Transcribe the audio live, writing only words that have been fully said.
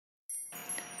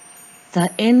The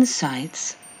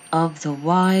insights of the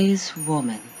wise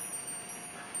woman.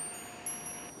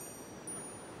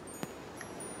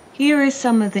 Here is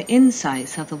some of the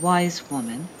insights of the wise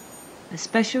woman, a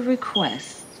special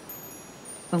request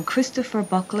from Christopher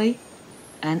Buckley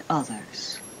and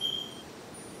others.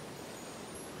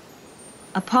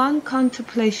 Upon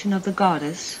contemplation of the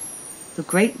goddess, the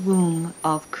great womb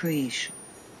of creation.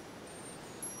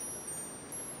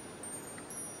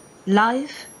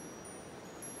 Life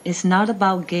is not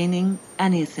about gaining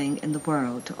anything in the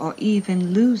world or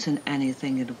even losing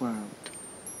anything in the world.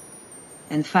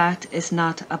 In fact, it's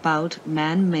not about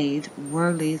man-made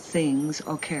worldly things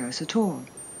or cares at all.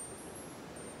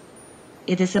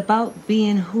 It is about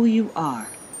being who you are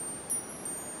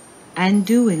and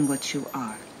doing what you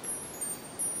are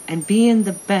and being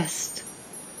the best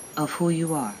of who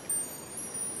you are.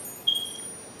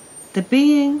 The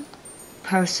being,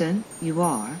 person you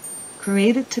are,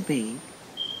 created to be,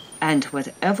 and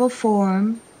whatever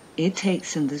form it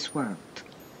takes in this world.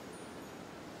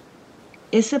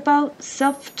 It's about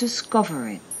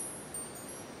self-discovery.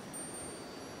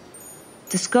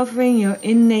 Discovering your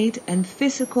innate and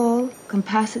physical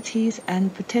capacities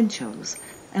and potentials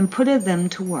and putting them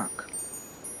to work,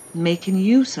 making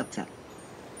use of them.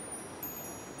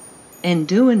 In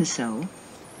doing so,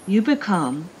 you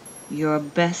become your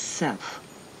best self.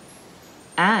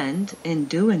 And in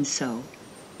doing so,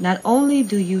 not only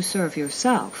do you serve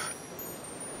yourself,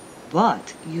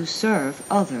 but you serve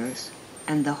others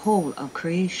and the whole of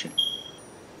creation.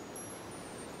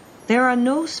 There are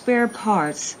no spare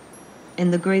parts in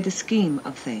the greater scheme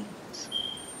of things,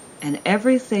 and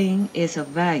everything is of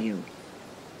value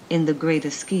in the greater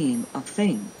scheme of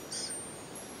things.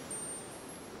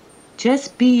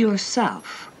 Just be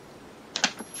yourself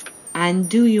and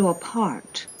do your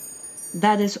part.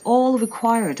 That is all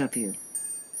required of you.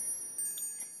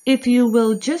 If you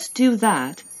will just do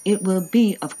that, it will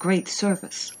be of great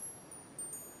service.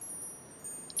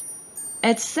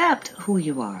 Accept who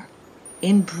you are,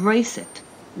 embrace it,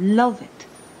 love it,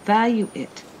 value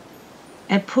it,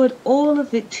 and put all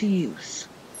of it to use.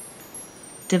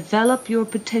 Develop your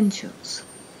potentials,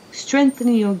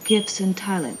 strengthen your gifts and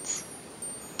talents.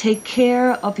 Take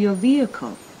care of your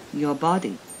vehicle, your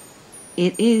body.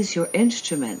 It is your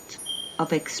instrument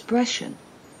of expression,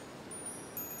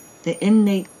 the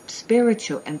innate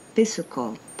spiritual and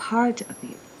physical part of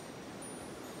you,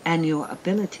 and your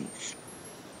abilities.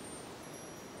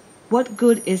 What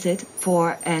good is it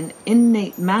for an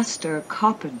innate master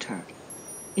carpenter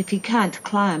if he can't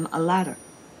climb a ladder?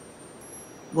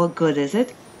 What good is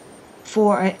it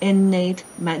for an innate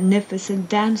magnificent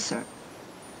dancer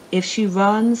if she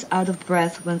runs out of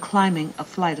breath when climbing a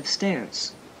flight of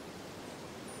stairs?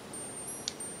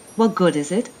 What good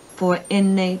is it for an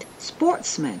innate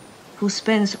sportsman who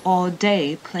spends all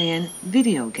day playing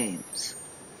video games?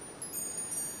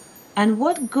 And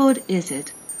what good is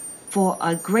it for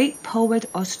a great poet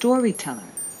or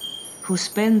storyteller who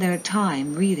spend their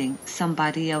time reading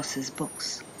somebody else's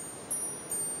books?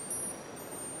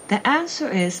 The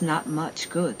answer is not much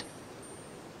good.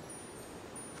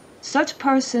 Such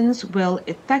persons will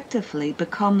effectively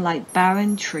become like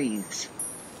barren trees.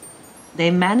 They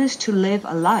manage to live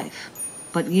a life,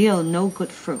 but yield no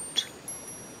good fruit.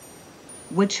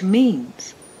 Which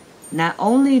means, not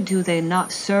only do they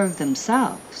not serve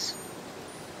themselves,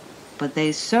 but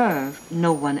they serve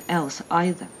no one else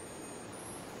either.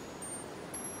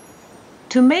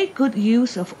 To make good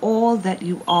use of all that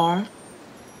you are,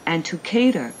 and to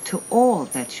cater to all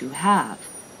that you have,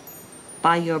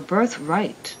 by your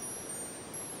birthright,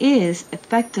 is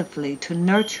effectively to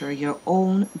nurture your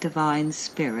own divine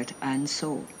spirit and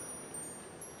soul.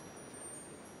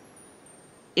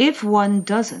 If one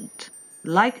doesn't,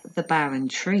 like the barren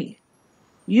tree,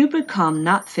 you become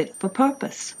not fit for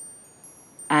purpose,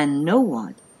 and no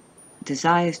one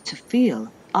desires to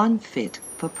feel unfit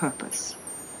for purpose.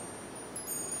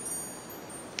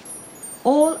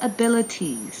 All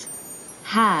abilities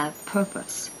have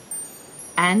purpose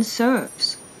and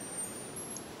serves.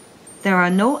 There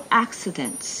are no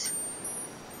accidents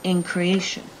in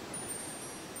creation,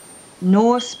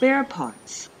 nor spare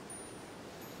parts.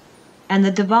 And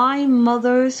the Divine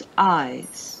Mother's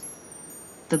eyes,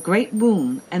 the great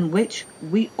womb in which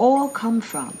we all come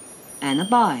from and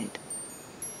abide,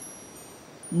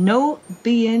 no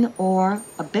being or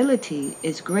ability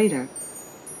is greater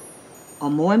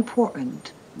or more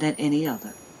important than any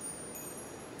other.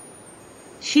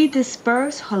 She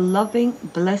dispersed her loving,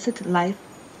 blessed life,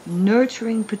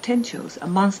 nurturing potentials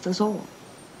amongst us all.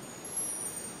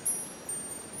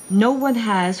 No one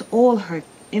has all her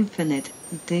infinite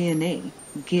DNA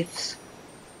gifts,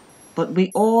 but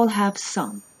we all have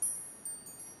some.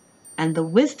 And the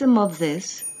wisdom of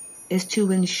this is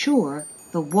to ensure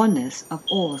the oneness of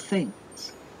all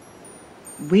things.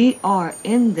 We are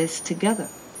in this together,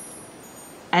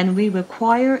 and we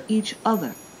require each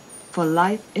other for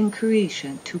life in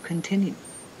creation to continue.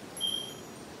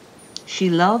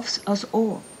 She loves us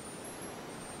all,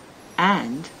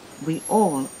 and we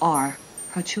all are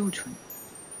her children.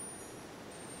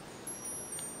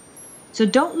 So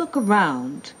don't look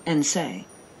around and say,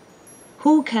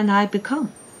 "Who can I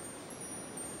become?"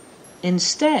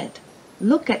 Instead,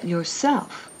 look at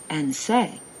yourself and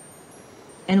say,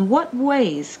 "In what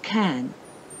ways can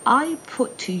I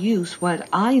put to use what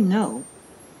I know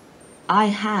I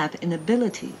have in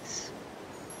abilities?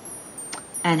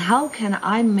 And how can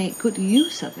I make good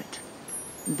use of it,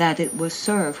 that it will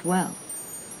serve well?"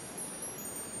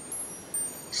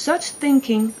 Such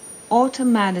thinking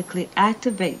automatically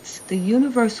activates the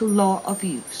universal law of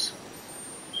use,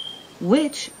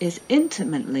 which is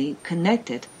intimately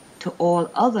connected to all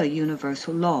other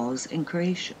universal laws in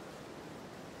creation.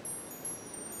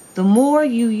 The more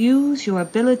you use your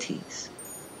abilities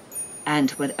and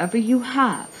whatever you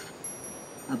have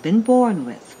been born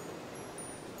with,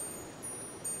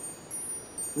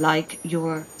 like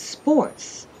your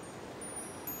sports,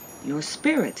 your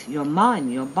spirit, your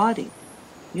mind, your body,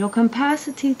 your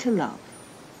capacity to love,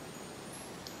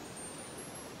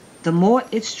 the more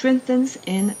it strengthens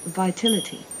in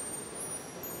vitality.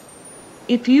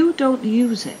 If you don't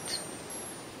use it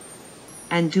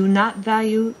and do not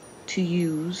value to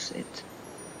use it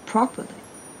properly,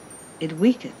 it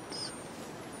weakens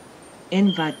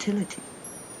in vitality.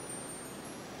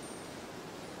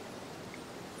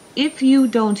 If you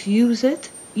don't use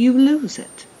it, you lose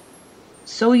it.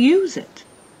 So use it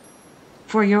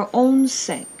for your own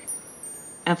sake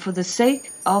and for the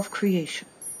sake of creation.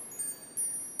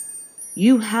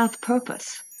 You have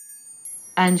purpose,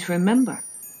 and remember,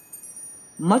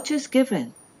 much is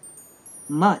given,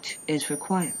 much is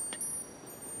required.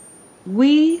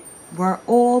 We were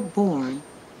all born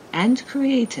and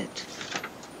created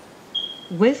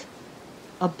with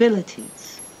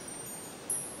abilities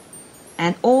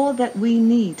and all that we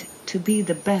need to be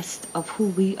the best of who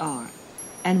we are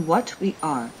and what we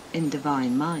are in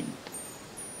divine mind.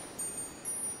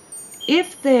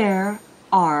 If there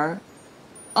are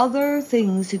other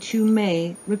things that you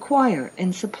may require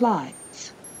in supplies,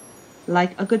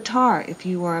 like a guitar if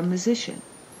you are a musician,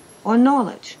 or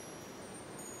knowledge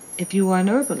if you are an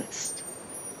herbalist,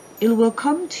 it will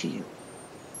come to you,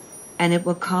 and it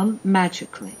will come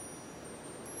magically,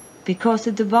 because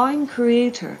the divine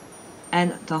creator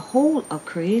and the whole of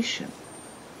creation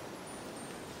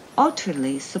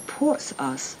utterly supports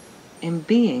us in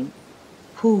being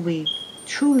who we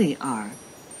truly are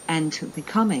and to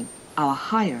becoming our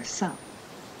higher self.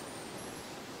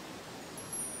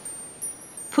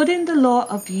 Putting the law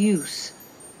of use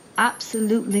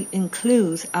absolutely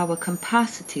includes our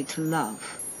capacity to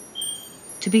love,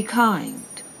 to be kind,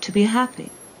 to be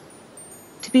happy,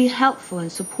 to be helpful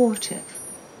and supportive,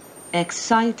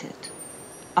 excited,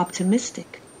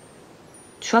 optimistic,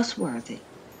 trustworthy,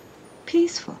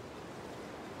 peaceful,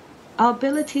 our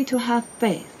ability to have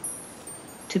faith,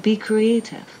 to be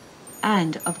creative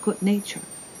and of good nature.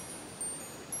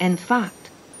 In fact,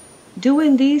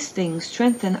 doing these things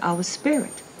strengthen our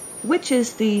spirit, which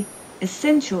is the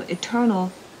essential,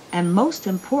 eternal, and most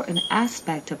important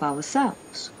aspect of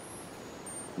ourselves.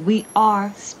 We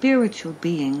are spiritual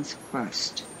beings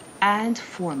first and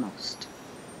foremost.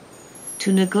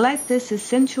 To neglect this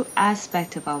essential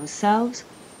aspect of ourselves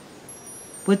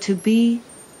would to be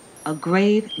a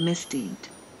grave misdeed.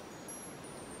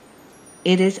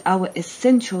 It is our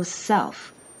essential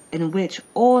self in which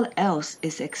all else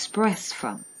is expressed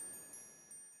from.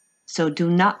 So do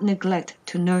not neglect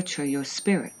to nurture your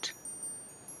spirit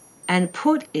and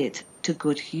put it to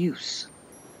good use.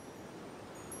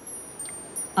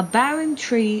 A barren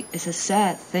tree is a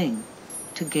sad thing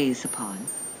to gaze upon,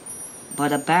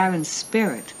 but a barren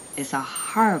spirit is a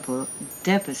horrible,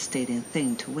 devastating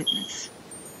thing to witness,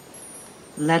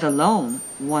 let alone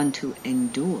one to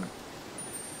endure.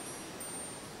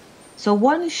 So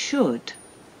one should,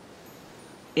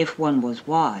 if one was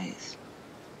wise,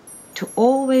 to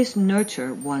always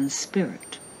nurture one's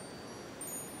spirit.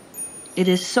 It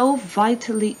is so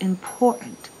vitally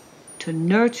important to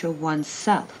nurture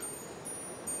oneself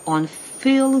on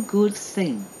feel-good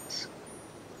things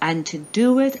and to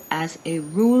do it as a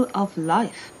rule of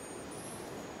life,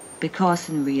 because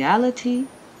in reality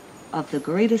of the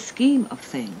greater scheme of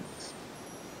things,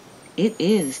 it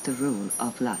is the rule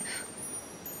of life.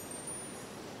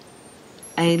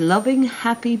 A loving,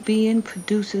 happy being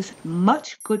produces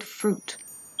much good fruit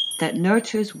that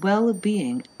nurtures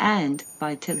well-being and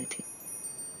vitality.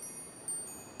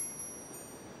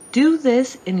 Do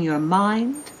this in your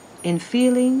mind, in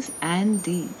feelings and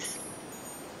deeds,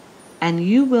 and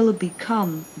you will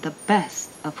become the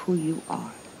best of who you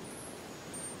are,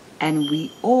 and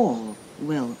we all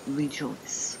will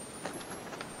rejoice.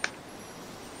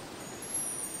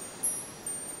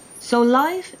 So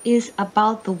life is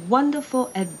about the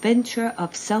wonderful adventure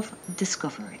of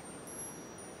self-discovery,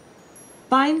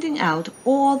 finding out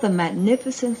all the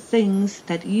magnificent things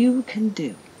that you can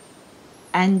do,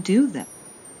 and do them.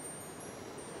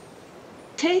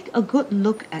 Take a good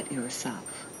look at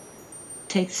yourself.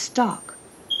 Take stock.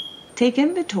 Take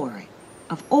inventory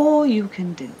of all you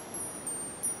can do.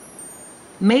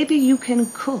 Maybe you can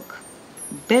cook,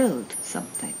 build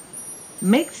something,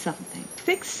 make something,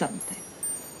 fix something.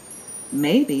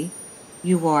 Maybe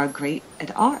you are great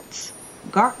at arts,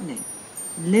 gardening,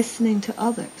 listening to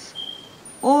others,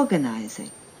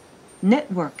 organizing,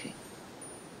 networking.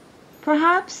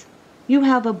 Perhaps you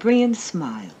have a brilliant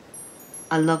smile,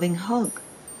 a loving hug,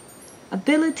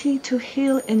 ability to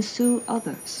heal and soothe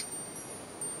others.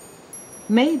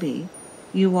 Maybe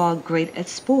you are great at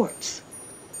sports,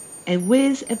 a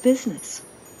whiz at business,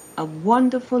 a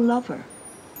wonderful lover,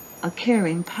 a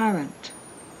caring parent.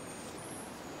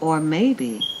 Or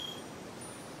maybe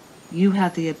you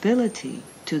have the ability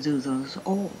to do those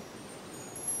all.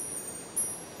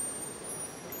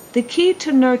 The key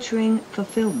to nurturing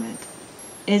fulfillment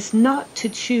is not to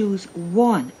choose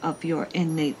one of your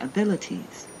innate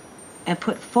abilities and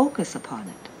put focus upon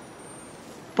it,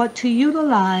 but to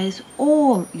utilize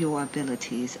all your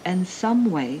abilities in some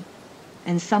way,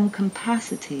 in some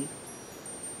capacity,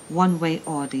 one way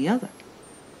or the other.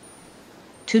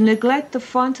 To neglect the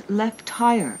front left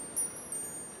tire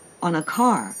on a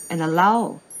car and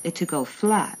allow it to go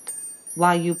flat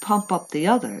while you pump up the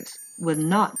others will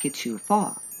not get you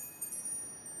far.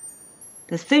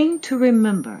 The thing to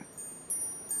remember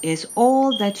is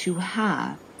all that you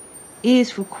have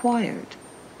is required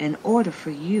in order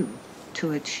for you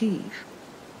to achieve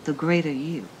the greater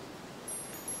you.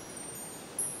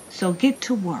 So get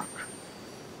to work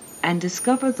and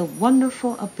discover the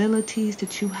wonderful abilities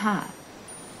that you have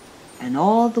and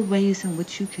all the ways in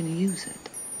which you can use it.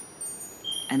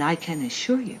 And I can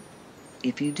assure you,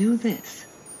 if you do this,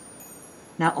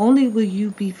 not only will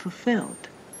you be fulfilled,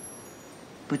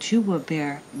 but you will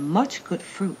bear much good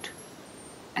fruit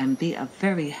and be a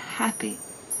very happy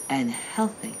and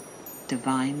healthy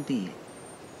divine being.